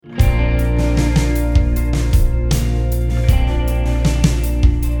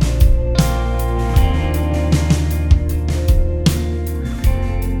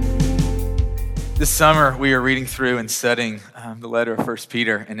This summer, we are reading through and studying the letter of First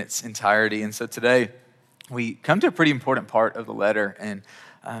Peter in its entirety. And so today, we come to a pretty important part of the letter. And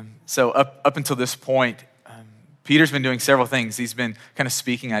so up until this point, Peter's been doing several things. He's been kind of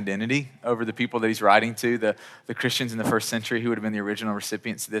speaking identity over the people that he's writing to, the Christians in the first century who would have been the original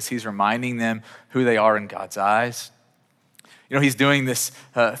recipients of this. He's reminding them who they are in God's eyes. You know, he's doing this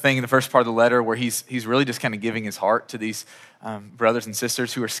thing in the first part of the letter where he's really just kind of giving his heart to these brothers and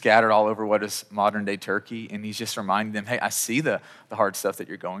sisters who are scattered all over what is modern day Turkey. And he's just reminding them, hey, I see the hard stuff that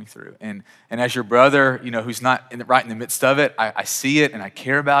you're going through. And as your brother, you know, who's not right in the midst of it, I see it and I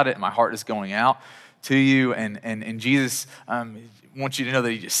care about it and my heart is going out to you. And Jesus wants you to know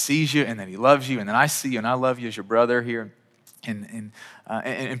that he just sees you and that he loves you. And then I see you and I love you as your brother here. And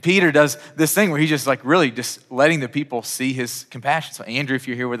Peter does this thing where he's just like really just letting the people see his compassion. So Andrew, if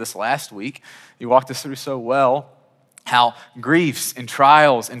you're here with us last week, you walked us through so well how griefs and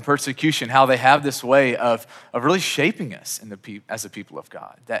trials and persecution, how they have this way of really shaping us as a people of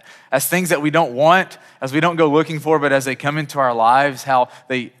God. That as things that we don't want, as we don't go looking for, but as they come into our lives, how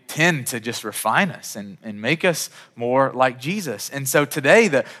they tend to just refine us and make us more like Jesus. And so today,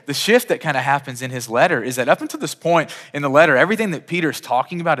 the shift that kind of happens in his letter is that up until this point in the letter, everything that Peter's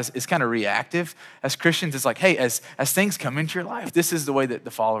talking about is kind of reactive. As Christians, it's like, hey, as things come into your life, this is the way that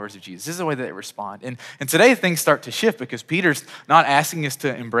the followers of Jesus, this is the way that they respond. And today things start to shift because Peter's not asking us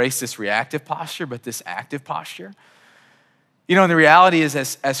to embrace this reactive posture, but this active posture. You know, and the reality is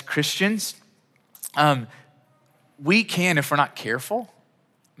as Christians, we can, if we're not careful,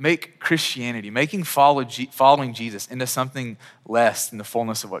 make Christianity, following Jesus into something less than the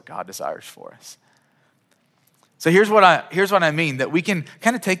fullness of what God desires for us. So here's what I mean, that we can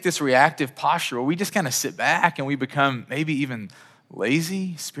kind of take this reactive posture where we just kind of sit back and we become maybe even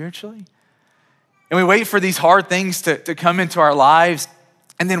lazy spiritually. And we wait for these hard things to come into our lives.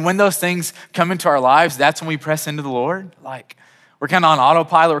 And then when those things come into our lives, that's when we press into the Lord. Like we're kind of on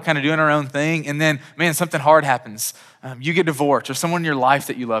autopilot, we're kind of doing our own thing. And then, man, something hard happens. You get divorced, or someone in your life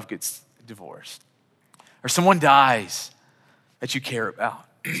that you love gets divorced. Or someone dies that you care about.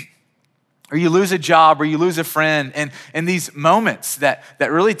 Or you lose a job, or you lose a friend. And these moments that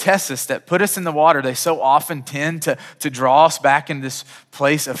really test us, that put us in the water, they so often tend to draw us back into this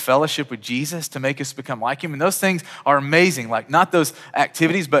place of fellowship with Jesus to make us become like him. And those things are amazing, like not those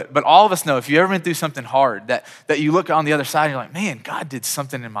activities, but all of us know if you've ever been through something hard, that you look on the other side and you're like, man, God did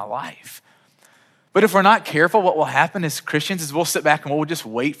something in my life. But if we're not careful, what will happen as Christians is we'll sit back and we'll just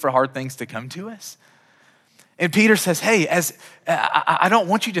wait for hard things to come to us. And Peter says, hey, I don't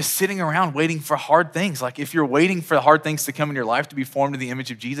want you just sitting around waiting for hard things. Like if you're waiting for the hard things to come in your life to be formed in the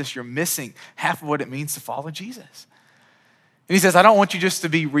image of Jesus, you're missing half of what it means to follow Jesus. And he says, I don't want you just to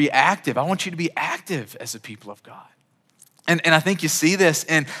be reactive. I want you to be active as a people of God. And I think you see this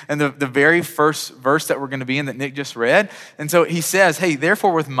in the very first verse that we're going to be in that Nick just read. And so he says, hey,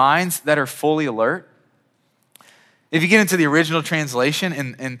 therefore with minds that are fully alert. If you get into the original translation,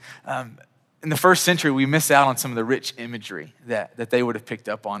 in the first century, we miss out on some of the rich imagery that they would have picked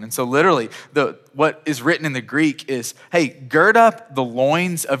up on. And so literally, what is written in the Greek is, hey, gird up the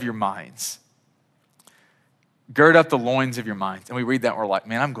loins of your minds. Gird up the loins of your minds. And we read that and we're like,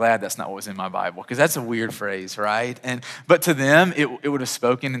 man, I'm glad that's not what was in my Bible, because that's a weird phrase, right? But to them, it would have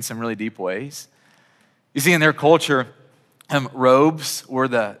spoken in some really deep ways. You see, in their culture, robes were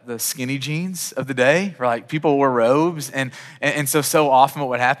the skinny jeans of the day, right? People wore robes, and so often what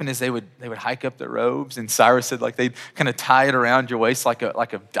would happen is they would hike up their robes, and Cyrus said like they'd kind of tie it around your waist like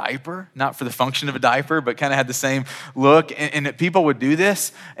a diaper, not for the function of a diaper, but kind of had the same look. And people would do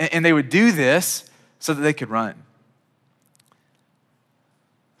this, and they would do this so that they could run,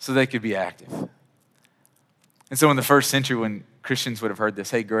 so they could be active. And so in the first century, when Christians would have heard this,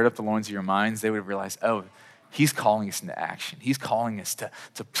 hey, gird up the loins of your minds, they would have realized, oh, he's calling us into action. He's calling us to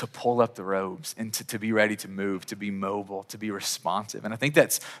pull up the robes and to be ready to move, to be mobile, to be responsive. And I think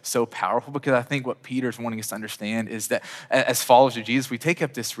that's so powerful, because I think what Peter's wanting us to understand is that as followers of Jesus, we take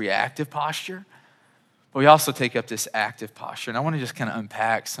up this reactive posture, but we also take up this active posture. And I want to just kind of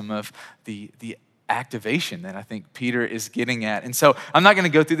unpack some of the activation that I think Peter is getting at. And so I'm not going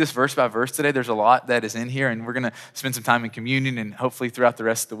to go through this verse by verse today. There's a lot that is in here, and we're going to spend some time in communion, and hopefully throughout the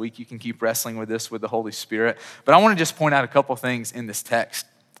rest of the week you can keep wrestling with this with the Holy Spirit. But I want to just point out a couple things in this text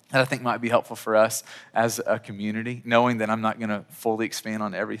that I think might be helpful for us as a community, knowing that I'm not going to fully expand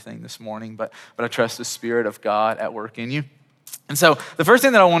on everything this morning, but I trust the Spirit of God at work in you. And so the first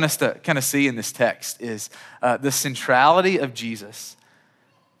thing that I want us to kind of see in this text is the centrality of Jesus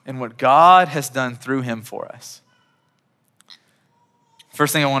and what God has done through him for us.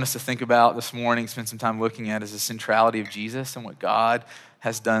 First thing I want us to think about this morning, spend some time looking at, is the centrality of Jesus and what God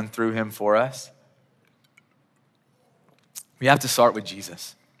has done through him for us. We have to start with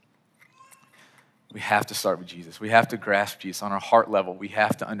Jesus. We have to start with Jesus. We have to grasp Jesus on our heart level. We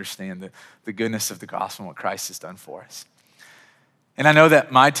have to understand the goodness of the gospel and what Christ has done for us. And I know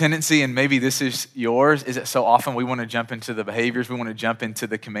that my tendency, and maybe this is yours, is that so often we want to jump into the behaviors, we want to jump into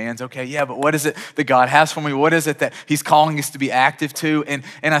the commands. Okay, yeah, but what is it that God has for me? What is it that he's calling us to be active to? And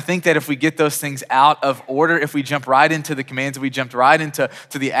I think that if we get those things out of order, if we jump right into the commands, if we jumped right into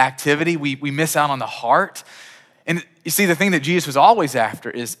the activity, we miss out on the heart. And you see, the thing that Jesus was always after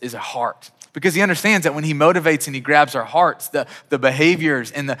is a heart. Because he understands that when he motivates and he grabs our hearts, the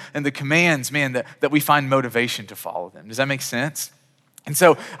behaviors and the commands, man, that we find motivation to follow them. Does that make sense? And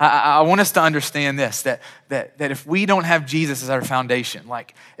so I want us to understand this, that if we don't have Jesus as our foundation,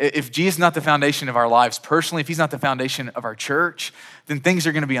 like if Jesus is not the foundation of our lives personally, if he's not the foundation of our church, then things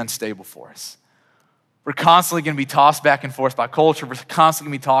are going to be unstable for us. We're constantly going to be tossed back and forth by culture. We're constantly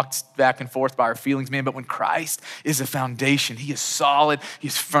going to be tossed back and forth by our feelings, man. But when Christ is the foundation, he is solid, he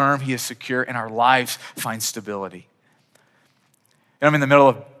is firm, he is secure, and our lives find stability. And I'm in the middle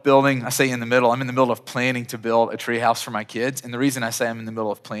of building, I say in the middle, I'm in the middle of planning to build a tree house for my kids. And the reason I say I'm in the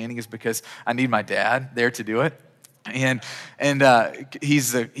middle of planning is because I need my dad there to do it. And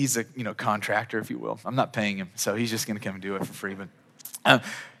he's a contractor, if you will. I'm not paying him, so he's just going to come and do it for free. But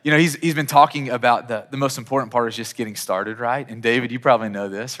he's been talking about the most important part is just getting started, right? And David, you probably know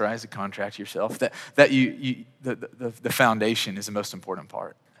this, right? As a contractor yourself, that the foundation is the most important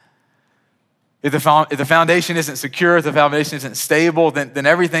part. If the foundation isn't secure, if the foundation isn't stable, then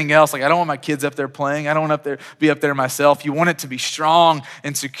everything else, like I don't want my kids up there playing. I don't want to be up there myself. You want it to be strong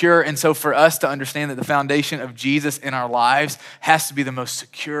and secure. And so for us to understand that the foundation of Jesus in our lives has to be the most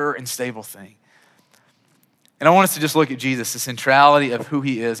secure and stable thing. And I want us to just look at Jesus, the centrality of who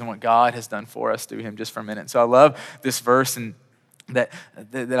he is and what God has done for us through him just for a minute. So I love this verse and that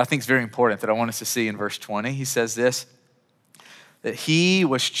I think is very important that I want us to see in verse 20. He says this, that he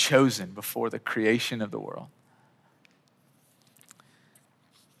was chosen before the creation of the world.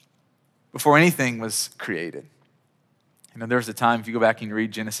 Before anything was created. There was a time, if you go back and you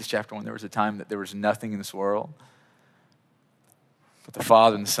read Genesis chapter 1, there was a time that there was nothing in this world but the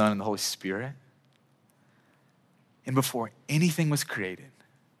Father and the Son and the Holy Spirit. And before anything was created,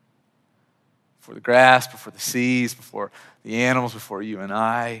 before the grass, before the seas, before the animals, before you and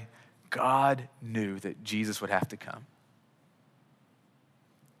I, God knew that Jesus would have to come.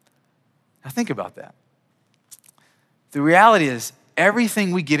 Now think about that. The reality is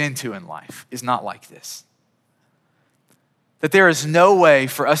everything we get into in life is not like this. That there is no way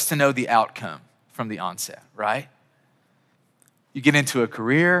for us to know the outcome from the onset, right? You get into a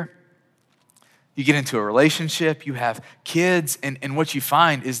career, you get into a relationship, you have kids, and what you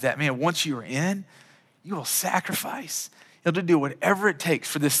find is that, man, once you're in, you will sacrifice. You'll do whatever it takes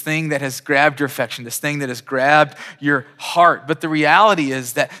for this thing that has grabbed your affection, this thing that has grabbed your heart. But the reality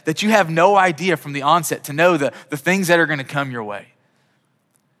is that you have no idea from the onset to know the things that are going to come your way.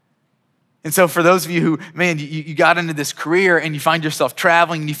 And so for those of you who, man, you got into this career and you find yourself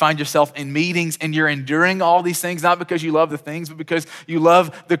traveling and you find yourself in meetings and you're enduring all these things, not because you love the things, but because you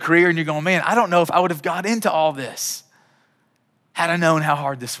love the career and you're going, man, I don't know if I would have got into all this had I known how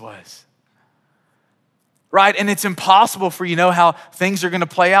hard this was. Right? And it's impossible for you to know how things are going to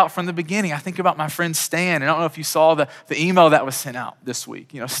play out from the beginning. I think about my friend Stan, and I don't know if you saw the email that was sent out this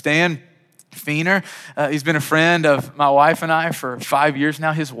week. Stan Feener, he's been a friend of my wife and I for 5 years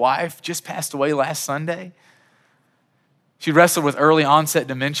now. His wife just passed away last Sunday. She wrestled with early onset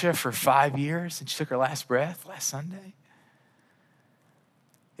dementia for 5 years, and she took her last breath last Sunday.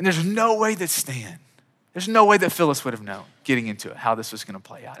 And there's no way that there's no way that Phyllis would have known getting into it, how this was going to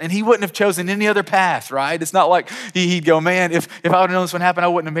play out. And he wouldn't have chosen any other path, right? It's not like he'd go, man, if I would have known this would happen, I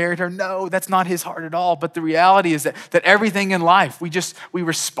wouldn't have married her. No, that's not his heart at all. But the reality is that everything in life, we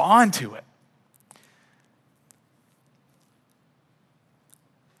respond to it.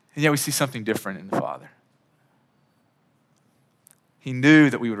 And yet we see something different in the Father. He knew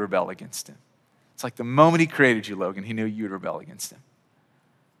that we would rebel against him. It's like the moment he created you, Logan, he knew you would rebel against him.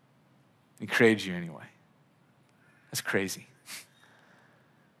 He created you anyway. That's crazy.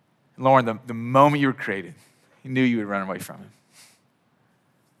 And Lauren, the moment you were created, he knew you would run away from him.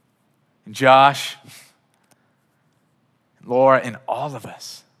 And Josh, and Laura, and all of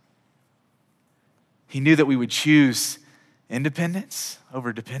us, he knew that we would choose independence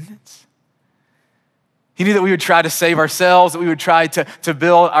over dependence. He knew that we would try to save ourselves, that we would try to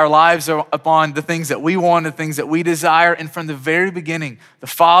build our lives upon the things that we want, the things that we desire. And from the very beginning, the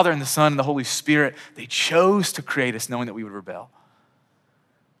Father and the Son and the Holy Spirit, they chose to create us knowing that we would rebel,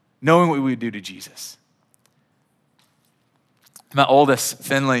 knowing what we would do to Jesus. My oldest,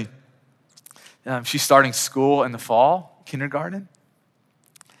 Finley, she's starting school in the fall. kindergarten.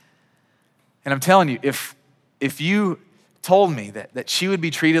 And I'm telling you, if you told me that she would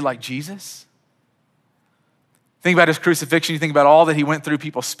be treated like Jesus, think about his crucifixion, you think about all that he went through,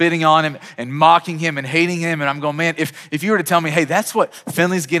 people spitting on him and mocking him and hating him, and I'm going, man, if you were to tell me, hey, that's what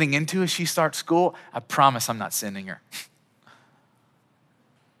Finley's getting into as she starts school, I promise I'm not sending her.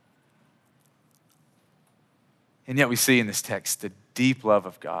 And yet we see in this text the deep love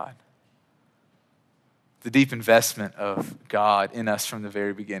of God, the deep investment of God in us from the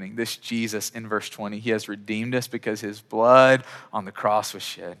very beginning. This Jesus in verse 20, he has redeemed us because his blood on the cross was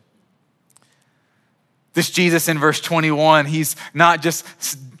shed. This Jesus in verse 21, he's not just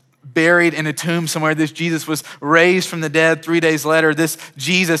buried in a tomb somewhere. This Jesus was raised from the dead 3 days later. This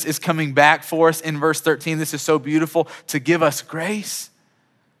Jesus is coming back for us in verse 13. This is so beautiful, to give us grace.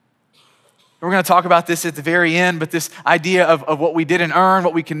 We're going to talk about this at the very end, but this idea of what we didn't earn,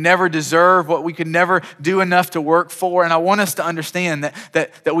 what we can never deserve, what we could never do enough to work for. And I want us to understand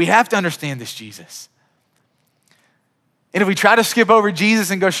that we have to understand this Jesus. And if we try to skip over Jesus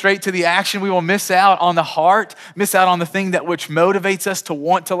and go straight to the action, we will miss out on the heart, miss out on the thing that which motivates us to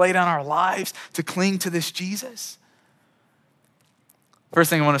want to lay down our lives, to cling to this Jesus. First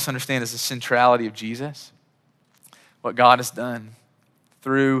thing I want us to understand is the centrality of Jesus, what God has done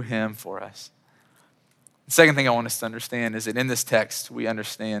through him for us. The second thing I want us to understand is that in this text, we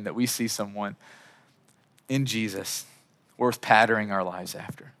understand that we see someone in Jesus worth patterning our lives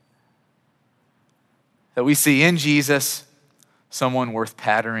after. That we see in Jesus someone worth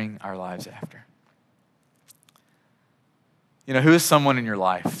patterning our lives after. You know, who is someone in your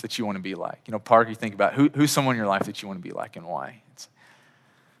life that you want to be like? You know, Parker, you think about who's someone in your life that you want to be like and why?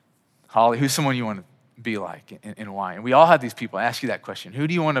 Holly, who's someone you want to be like and why? And we all have these people ask you that question. Who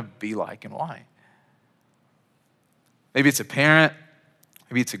do you want to be like and why? Maybe it's a parent,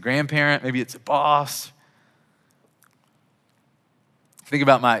 maybe it's a grandparent, maybe it's a boss. Think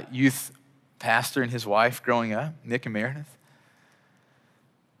about my youth pastor and his wife growing up, Nick and Meredith.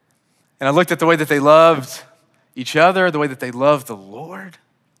 And I looked at the way that they loved each other, the way that they loved the Lord,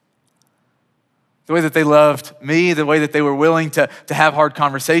 the way that they loved me, the way that they were willing to have hard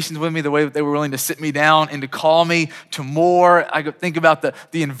conversations with me, the way that they were willing to sit me down and to call me to more. I could think about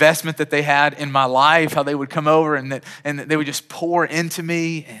the investment that they had in my life, how they would come over and they would just pour into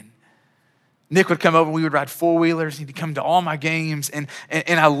me. And Nick would come over and we would ride four-wheelers. He'd come to all my games. And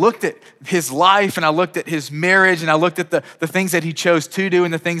I looked at his life and I looked at his marriage and I looked at the things that he chose to do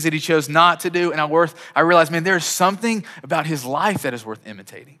and the things that he chose not to do. And I realized, man, there's something about his life that is worth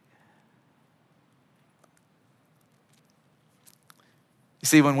imitating. You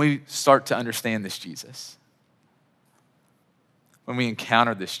see, when we start to understand this Jesus, when we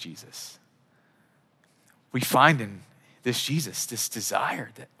encounter this Jesus, we find in this Jesus this desire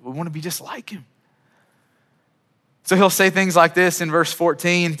that we want to be just like him. So he'll say things like this in verse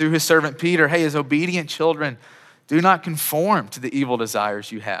 14 through his servant Peter, hey, as obedient children, do not conform to the evil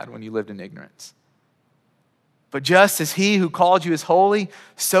desires you had when you lived in ignorance. But just as he who called you is holy,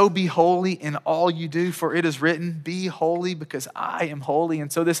 so be holy in all you do, for it is written, be holy because I am holy.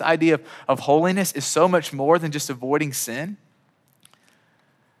 And so this idea of holiness is so much more than just avoiding sin.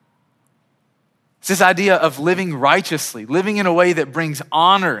 It's this idea of living righteously, living in a way that brings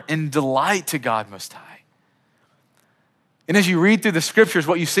honor and delight to God Most High. And as you read through the scriptures,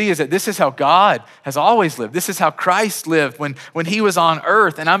 what you see is that this is how God has always lived. This is how Christ lived when he was on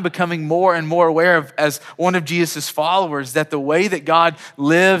earth. And I'm becoming more and more aware of, as one of Jesus' followers, that the way that God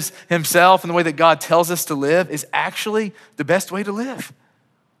lives himself and the way that God tells us to live is actually the best way to live.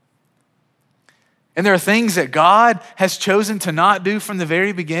 And there are things that God has chosen to not do from the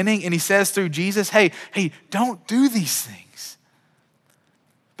very beginning. And he says through Jesus, hey, don't do these things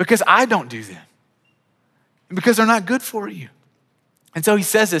because I don't do them. Because they're not good for you. And so he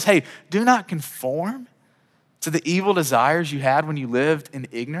says this, hey, do not conform to the evil desires you had when you lived in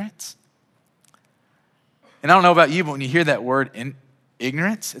ignorance. And I don't know about you, but when you hear that word in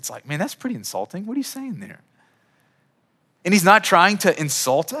ignorance, it's like, man, that's pretty insulting. What are you saying there? And he's not trying to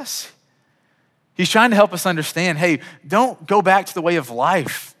insult us. He's trying to help us understand, hey, don't go back to the way of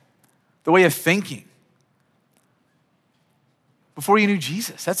life, the way of thinking. Before you knew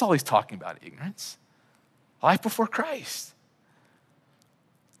Jesus, that's all he's talking about, ignorance. Life before Christ.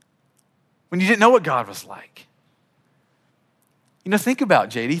 When you didn't know what God was like. You know, think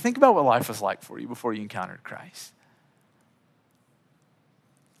about, JD, think about what life was like for you before you encountered Christ.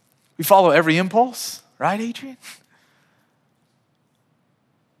 We follow every impulse, right, Adrian?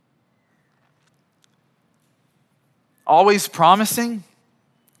 Always promising,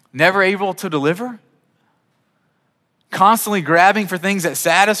 never able to deliver. Constantly grabbing for things that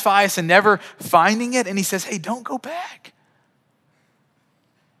satisfy us and never finding it. And he says, hey, don't go back.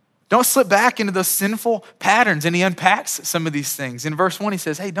 Don't slip back into those sinful patterns. And he unpacks some of these things. In verse 1, he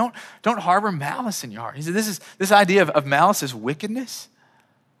says, hey, don't harbor malice in your heart. He said, this idea of malice is wickedness.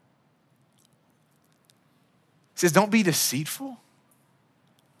 He says, don't be deceitful.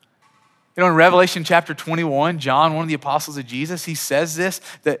 In Revelation chapter 21, John, one of the apostles of Jesus, he says this,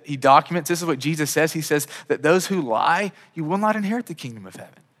 that he documents, this is what Jesus says. He says that those who lie, you will not inherit the kingdom of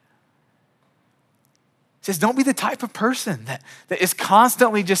heaven. He says, don't be the type of person that is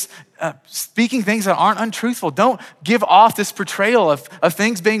constantly just speaking things that aren't untruthful. Don't give off this portrayal of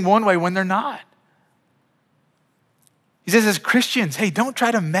things being one way when they're not. He says, as Christians, hey, don't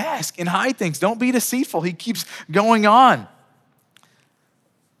try to mask and hide things. Don't be deceitful. He keeps going on.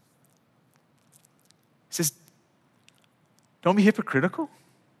 He says, don't be hypocritical.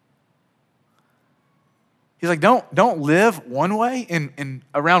 He's like, don't live one way in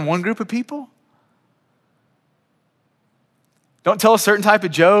around one group of people. Don't tell a certain type of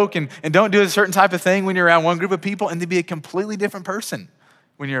joke and don't do a certain type of thing when you're around one group of people and to be a completely different person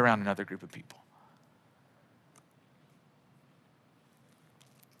when you're around another group of people.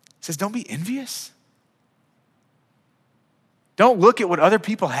 He says, don't be envious. Don't look at what other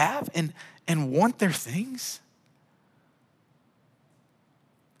people have and want their things.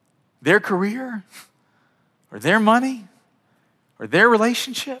 Their career or their money or their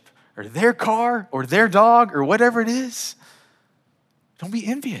relationship or their car or their dog or whatever it is. Don't be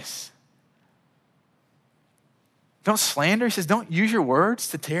envious. Don't slander. He says, don't use your words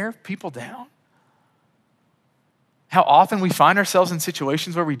to tear people down. How often we find ourselves in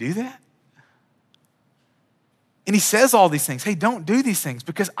situations where we do that. And he says all these things. Hey, don't do these things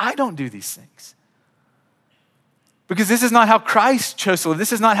because I don't do these things. Because this is not how Christ chose to live.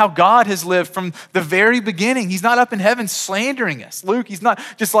 This is not how God has lived from the very beginning. He's not up in heaven slandering us. Luke, he's not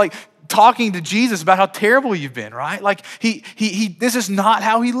just like talking to Jesus about how terrible you've been, right? Like this is not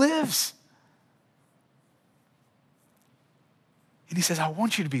how he lives. And he says, I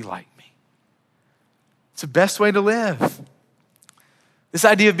want you to be like me. It's the best way to live. This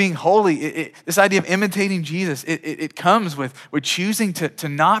idea of being holy, this idea of imitating Jesus, it comes with choosing to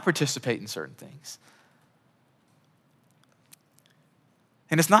not participate in certain things.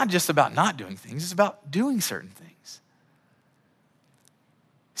 And it's not just about not doing things, it's about doing certain things.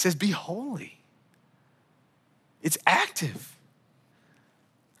 He says, be holy. It's active.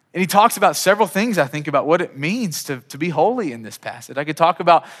 And he talks about several things, I think, about what it means to be holy in this passage. I could talk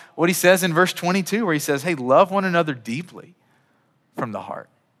about what he says in verse 22, where he says, hey, love one another deeply from the heart.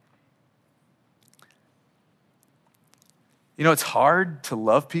 You know, it's hard to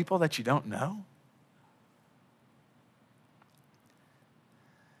love people that you don't know.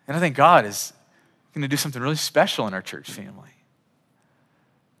 And I think God is going to do something really special in our church family.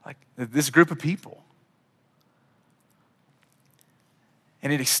 Like this group of people.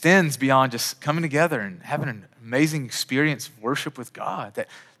 And it extends beyond just coming together and having an amazing experience of worship with God,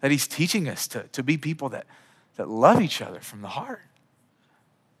 that he's teaching us to be people that love each other from the heart.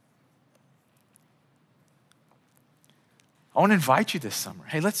 I want to invite you this summer.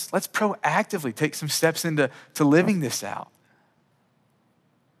 Hey, let's proactively take some steps into living this out.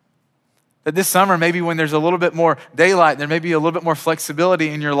 That this summer, maybe when there's a little bit more daylight, there may be a little bit more flexibility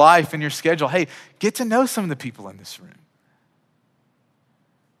in your life and your schedule. Hey, get to know some of the people in this room.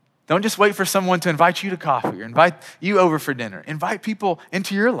 Don't just wait for someone to invite you to coffee or invite you over for dinner. Invite people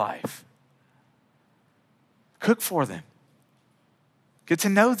into your life. Cook for them. Get to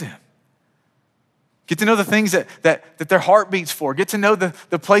know them. Get to know the things that their heart beats for. Get to know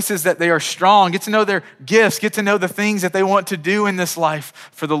the places that they are strong. Get to know their gifts. Get to know the things that they want to do in this life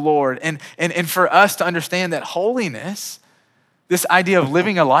for the Lord. And for us to understand that holiness, this idea of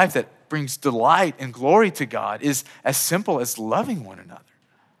living a life that brings delight and glory to God, is as simple as loving one another.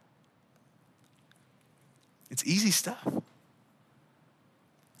 It's easy stuff.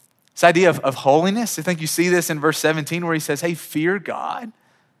 This idea of holiness, I think you see this in verse 17 where he says, hey, fear God.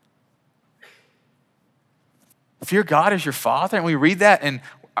 Fear God as your Father. And we read that and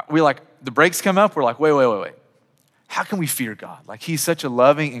the brakes come up. We're like, wait. How can we fear God? Like he's such a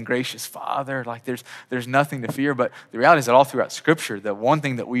loving and gracious Father. Like there's nothing to fear. But the reality is that all throughout Scripture, the one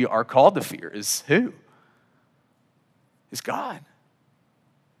thing that we are called to fear is who? Is God.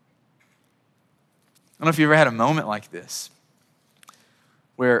 I don't know if you ever had a moment like this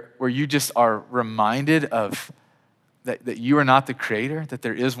where you just are reminded of that you are not the creator, that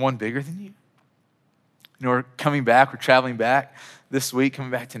there is one bigger than you. You know, we're traveling back this week,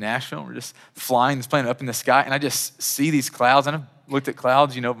 coming back to Nashville. We're just flying this plane up in the sky, and I just see these clouds. And I've looked at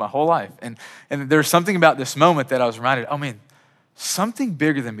clouds, my whole life. And there's something about this moment that I was reminded, oh man, something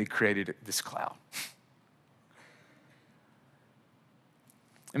bigger than me created this cloud.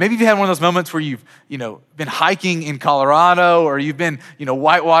 And maybe you've had one of those moments where you've, been hiking in Colorado, or you've been,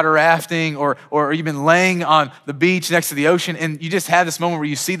 whitewater rafting, or you've been laying on the beach next to the ocean, and you just have this moment where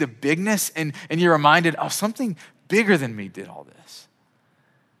you see the bigness and you're reminded, oh, something bigger than me did all this.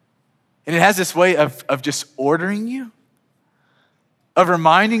 And it has this way of just ordering you, of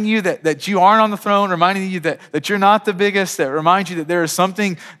reminding you that you aren't on the throne, reminding you that you're not the biggest, that reminds you that there is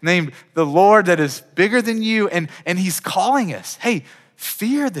something named the Lord that is bigger than you, and he's calling us, hey,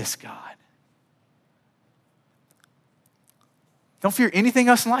 fear this God. Don't fear anything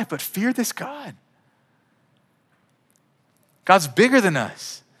else in life, but fear this God. God's bigger than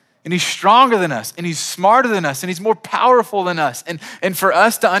us, and he's stronger than us, and he's smarter than us, and he's more powerful than us. And for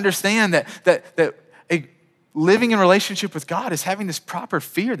us to understand that living in relationship with God is having this proper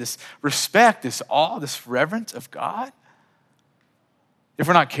fear, this respect, this awe, this reverence of God. If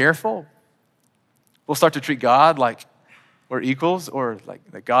we're not careful, we'll start to treat God like we're equals, or like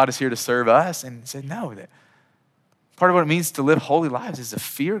that God is here to serve us, and say, no, that part of what it means to live holy lives is to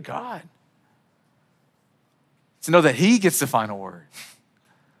fear God. To know that he gets the final word,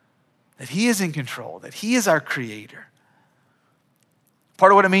 that he is in control, that he is our creator.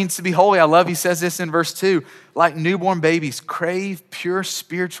 Part of what it means to be holy, I love, he says this in verse 2, like newborn babies, crave pure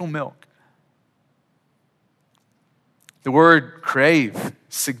spiritual milk. The word crave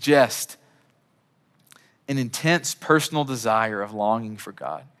suggests an intense personal desire of longing for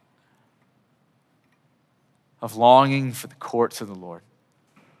God, of longing for the courts of the Lord.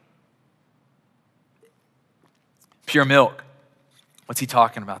 Pure milk, what's he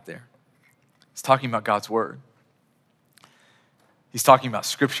talking about there? He's talking about God's word. He's talking about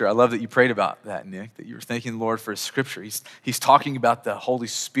scripture. I love that you prayed about that, Nick, that you were thanking the Lord for his scripture. He's talking about the Holy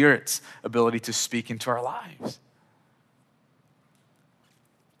Spirit's ability to speak into our lives.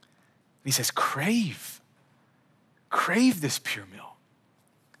 He says, crave this pure milk.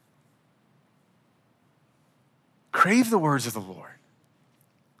 Crave the words of the Lord.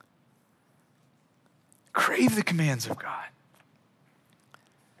 Crave the commands of God.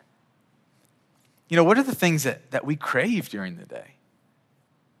 What are the things that we crave during the day?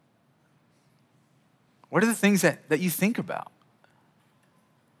 What are the things that you think about?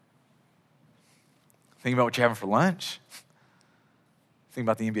 Think about what you're having for lunch. Think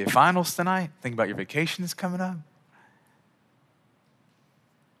about the NBA Finals tonight. Think about your vacation that's coming up.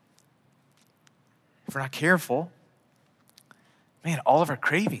 If we're not careful, man, all of our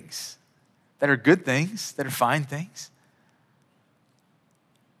cravings that are good things, that are fine things,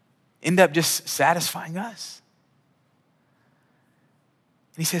 end up just satisfying us.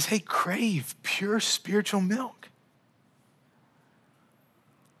 And he says, hey, crave pure spiritual milk.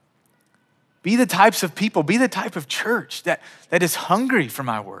 Be the types of people, be the type of church that is hungry for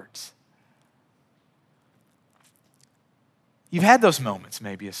my words. You've had those moments,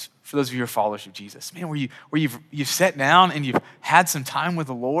 maybe, as for those of you who are followers of Jesus, man, where you've sat down and you've had some time with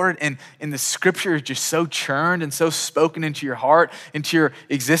the Lord, and the scripture is just so churned and so spoken into your heart, into your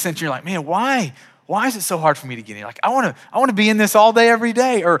existence. You're like, man, why is it so hard for me to get in? Like, I want to be in this all day, every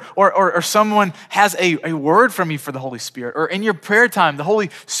day. Or someone has a word from you for the Holy Spirit. Or in your prayer time, the Holy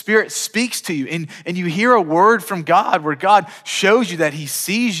Spirit speaks to you, and you hear a word from God where God shows you that he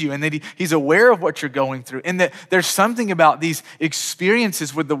sees you and that he's aware of what you're going through. And that there's something about these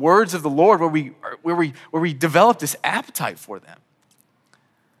experiences with the words of the Lord where we develop this appetite for them.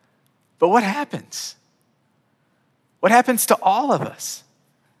 But what happens? What happens to all of us?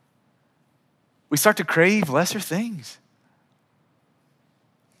 We start to crave lesser things.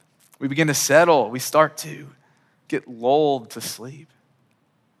 We begin to settle. We start to get lulled to sleep.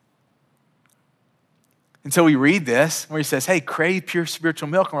 And so we read this where he says, hey, crave pure spiritual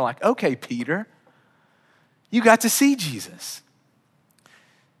milk. And we're like, okay, Peter, you got to see Jesus.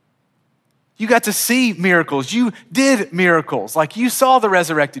 You got to see miracles. You did miracles. Like, you saw the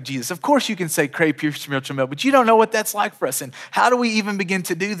resurrected Jesus. Of course you can say crave pure spiritual milk, but you don't know what that's like for us. And how do we even begin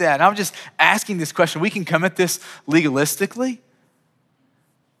to do that? And I'm just asking this question. We can come at this legalistically.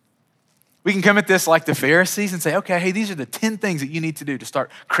 We can come at this like the Pharisees and say, okay, hey, these are the 10 things that you need to do to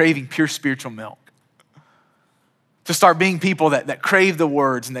start craving pure spiritual milk. To start being people that crave the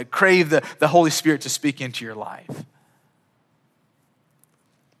words and that crave the Holy Spirit to speak into your life.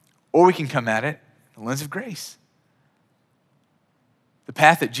 Or we can come at it the lens of grace. The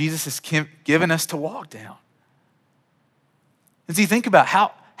path that Jesus has given us to walk down. And so you think about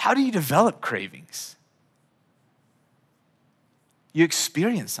how do you develop cravings? You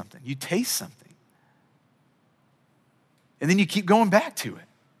experience something, you taste something, and then you keep going back to it.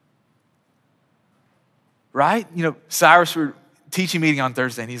 Right? Cyrus, we were teaching meeting on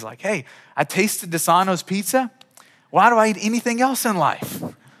Thursday, and he's like, hey, I tasted Desano's pizza. Why do I eat anything else in life?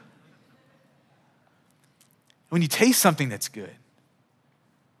 When you taste something that's good,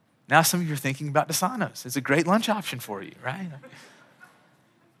 now some of you are thinking about Desano's. It's a great lunch option for you, right?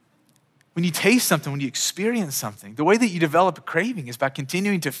 When you taste something, when you experience something, the way that you develop a craving is by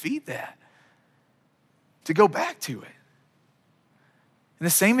continuing to feed that, to go back to it. And the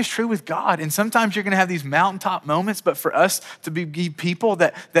same is true with God. And sometimes you're going to have these mountaintop moments, but for us to be people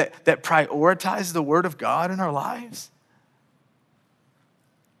that prioritize the word of God in our lives,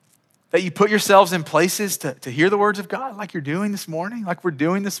 that you put yourselves in places to hear the words of God like you're doing this morning, like we're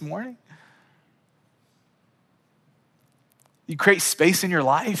doing this morning. You create space in your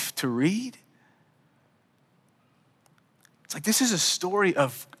life to read. It's like this is a story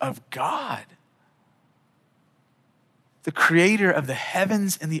of God, the creator of the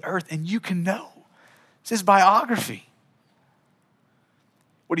heavens and the earth, and you can know. It's his biography.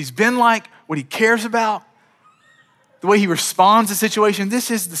 What he's been like, what he cares about, the way he responds to situation. This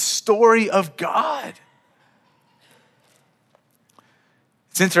is the story of God.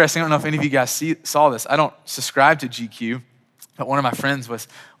 It's interesting. I don't know if any of you guys saw this. I don't subscribe to GQ, but one of my friends was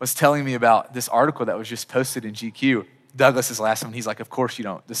telling me about this article that was just posted in GQ. Douglas is last one. He's like, of course you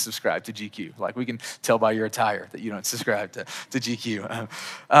don't subscribe to GQ. Like, we can tell by your attire that you don't subscribe to GQ.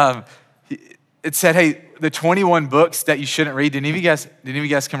 It said, hey, the 21 books that you shouldn't read. Did any of you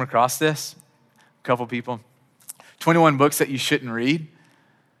guys come across this? A couple people. 21 books that you shouldn't read.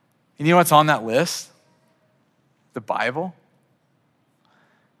 And you know what's on that list? The Bible.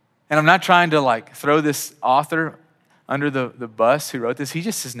 And I'm not trying to like throw this author under the bus who wrote this. He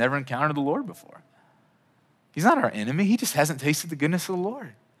just has never encountered the Lord before. He's not our enemy. He just hasn't tasted the goodness of the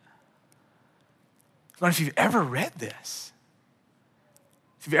Lord. But if you've ever read this,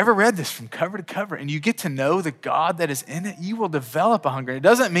 from cover to cover and you get to know the God that is in it, you will develop a hunger. It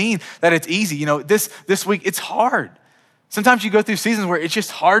doesn't mean that it's easy. You know, this week, it's hard. Sometimes you go through seasons where it's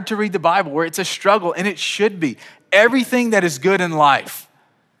just hard to read the Bible, where it's a struggle, and it should be. Everything that is good in life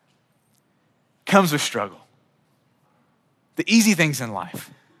comes with struggle. The easy things in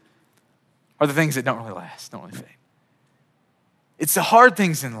life are the things that don't really last, don't really fade. It's the hard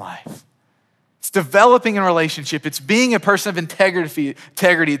things in life. It's developing a relationship. It's being a person of integrity.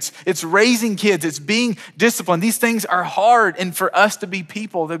 It's raising kids. It's being disciplined. These things are hard. And for us to be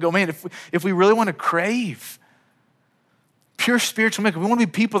people that go, man, if we really want to crave pure spiritual milk, we want to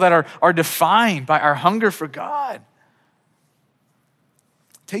be people that are defined by our hunger for God,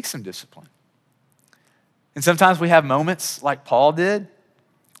 it takes some discipline. And sometimes we have moments like Paul did,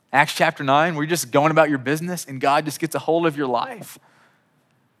 Acts chapter 9, where you're just going about your business and God just gets a hold of your life.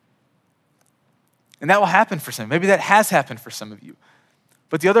 And that will happen for some. Maybe that has happened for some of you.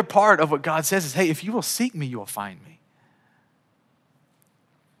 But the other part of what God says is, hey, if you will seek me, you will find me.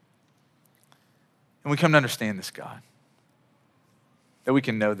 And we come to understand this God, that we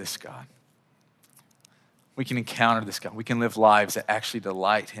can know this God. We can encounter this God. We can live lives that actually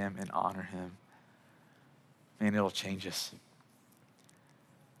delight him and honor him. Man, it'll change us.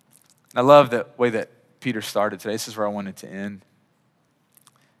 And I love the way that Peter started today. This is where I wanted to end.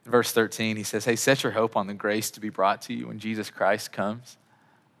 In verse 13, he says, hey, set your hope on the grace to be brought to you when Jesus Christ comes.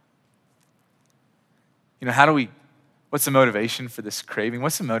 You know, what's the motivation for this craving?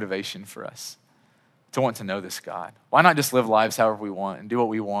 What's the motivation for us to want to know this God? Why not just live lives however we want and do what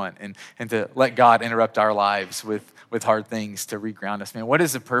we want and to let God interrupt our lives with hard things to reground us? Man, what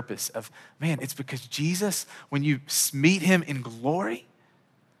is the purpose of, man, it's because Jesus, when you meet him in glory,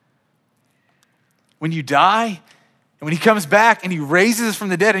 when you die, and when he comes back and he raises us from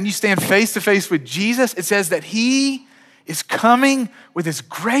the dead and you stand face to face with Jesus, it says that he is coming with his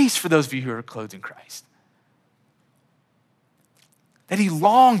grace for those of you who are clothed in Christ. That he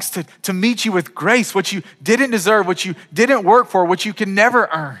longs to meet you with grace, what you didn't deserve, what you didn't work for, what you can never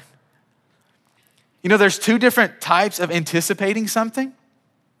earn. You know, there's two different types of anticipating something.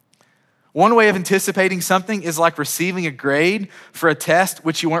 One way of anticipating something is like receiving a grade for a test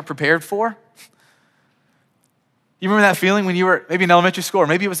which you weren't prepared for. You remember that feeling when you were maybe in elementary school, or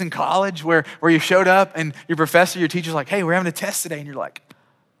maybe it was in college where you showed up and your professor, your teacher's like, hey, we're having a test today. And you're like,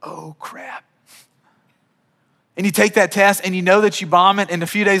 oh crap. And you take that test and you know that you bomb it, and a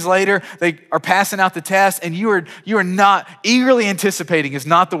few days later, they are passing out the test, and you are not eagerly anticipating is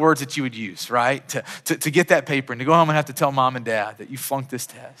not the words that you would use, right? To get that paper and to go home and have to tell mom and dad that you flunked this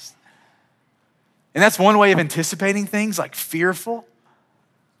test. And that's one way of anticipating things, like fearful.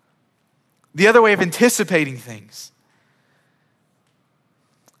 The other way of anticipating things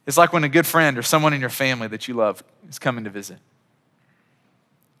is like when a good friend or someone in your family that you love is coming to visit.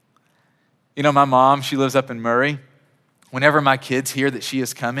 You know, my mom, she lives up in Murray. Whenever my kids hear that she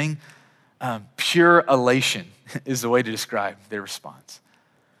is coming, pure elation is the way to describe their response.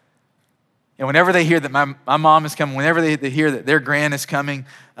 And whenever they hear that my mom is coming, whenever they hear that their grand is coming,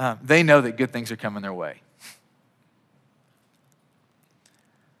 they know that good things are coming their way.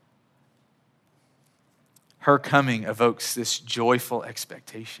 Her coming evokes this joyful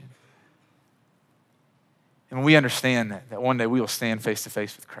expectation. And when we understand that one day we will stand face to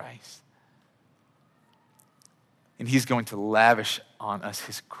face with Christ, and he's going to lavish on us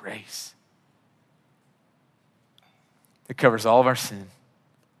his grace that covers all of our sin.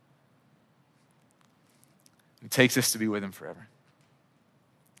 He takes us to be with him forever.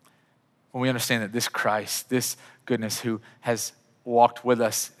 When we understand that this Christ, this goodness who has walked with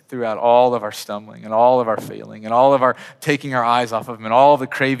us throughout all of our stumbling and all of our failing and all of our taking our eyes off of him and all of the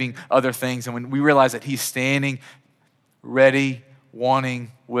craving other things, and when we realize that he's standing ready,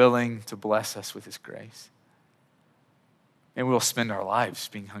 wanting, willing to bless us with his grace. And we'll spend our lives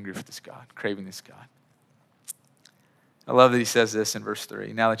being hungry for this God, craving this God. I love that he says this in verse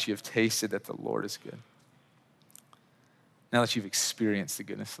 3. Now that you have tasted that the Lord is good. Now that you've experienced the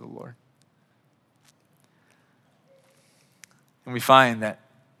goodness of the Lord. And we find that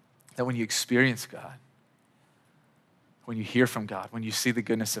when you experience God, when you hear from God, when you see the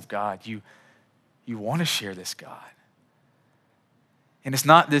goodness of God, you want to share this God. And it's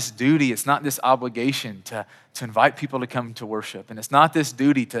not this duty, it's not this obligation to invite people to come to worship. And it's not this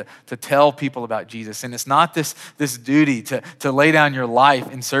duty to tell people about Jesus. And it's not this duty to lay down your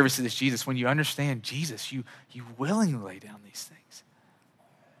life in service to this Jesus. When you understand Jesus, you willingly lay down these things.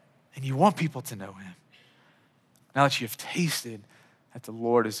 And you want people to know him. Now that you have tasted that the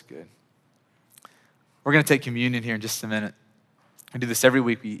Lord is good. We're going to take communion here in just a minute. We do this every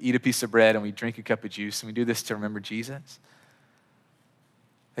week. We eat a piece of bread and we drink a cup of juice. And we do this to remember Jesus.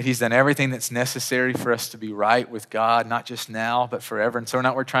 That he's done everything that's necessary for us to be right with God, not just now, but forever. And so we're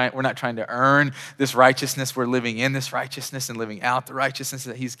not trying to earn this righteousness. We're living in this righteousness and living out the righteousness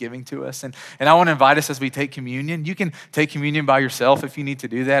that he's giving to us. And I want to invite us as we take communion. You can take communion by yourself if you need to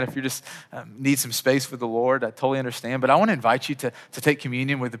do that. If you just need some space with the Lord, I totally understand. But I want to invite you to take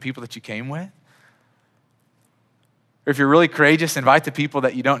communion with the people that you came with. Or if you're really courageous, invite the people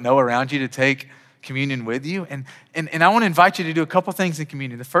that you don't know around you to take communion with you. And I want to invite you to do a couple things in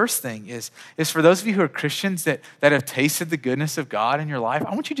communion. The first thing is for those of you who are Christians that have tasted the goodness of God in your life,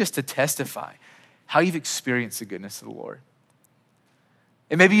 I want you just to testify how you've experienced the goodness of the Lord.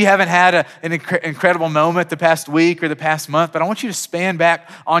 And maybe you haven't had an incredible moment the past week or the past month, but I want you to span back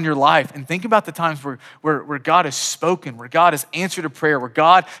on your life and think about the times where God has spoken, where God has answered a prayer, where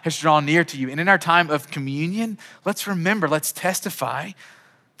God has drawn near to you. And in our time of communion, let's remember, let's testify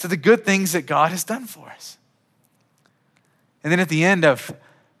to the good things that God has done for us. And then at the end of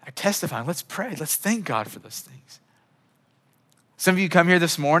our testifying, let's pray. Let's thank God for those things. Some of you come here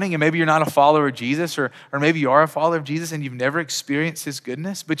this morning and maybe you're not a follower of Jesus or maybe you are a follower of Jesus and you've never experienced his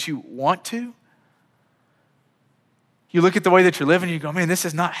goodness, but you want to. You look at the way that you're living and you go, man, this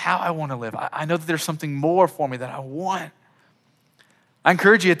is not how I want to live. I know that there's something more for me that I want. I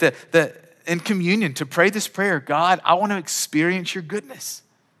encourage you in communion to pray this prayer. God, I want to experience your goodness.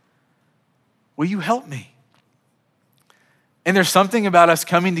 Will you help me? And there's something about us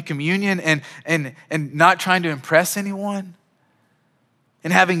coming to communion and not trying to impress anyone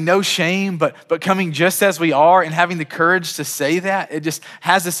and having no shame, but coming just as we are and having the courage to say that. It just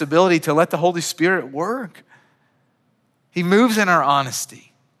has this ability to let the Holy Spirit work. He moves in our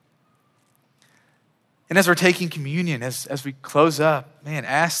honesty. And as we're taking communion, as we close up, man,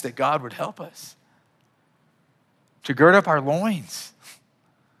 ask that God would help us to gird up our loins,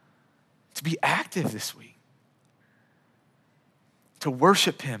 to be active this week, to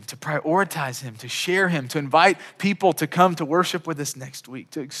worship him, to prioritize him, to share him, to invite people to come to worship with us next week,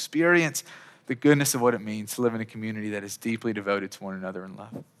 to experience the goodness of what it means to live in a community that is deeply devoted to one another in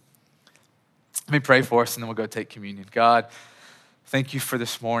love. Let me pray for us and then we'll go take communion. God, thank you for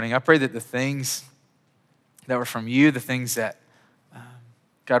this morning. I pray that the things that were from you, the things that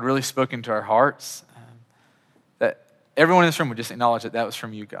God really spoke into our hearts, that everyone in this room would just acknowledge that was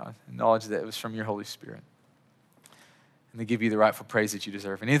from you, God. Acknowledge that it was from your Holy Spirit. And to give you the rightful praise that you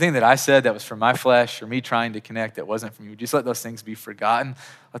deserve. And anything that I said that was from my flesh or me trying to connect that wasn't from you, just let those things be forgotten.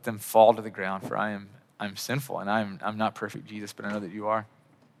 Let them fall to the ground, for I'm sinful and I'm not perfect, Jesus, but I know that you are.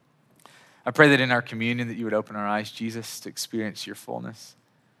 I pray that in our communion that you would open our eyes, Jesus, to experience your fullness,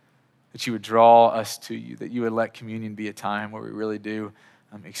 that you would draw us to you, that you would let communion be a time where we really do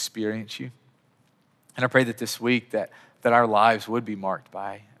experience you. And I pray that this week that our lives would be marked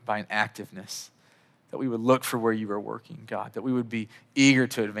by an activeness, that we would look for where you are working, God, that we would be eager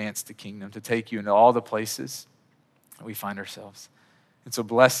to advance the kingdom, to take you into all the places that we find ourselves. And so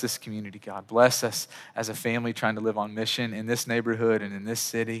bless this community, God. Bless us as a family trying to live on mission in this neighborhood and in this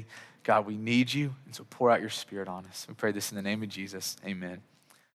city. God, we need you, and so pour out your Spirit on us. We pray this in the name of Jesus. Amen.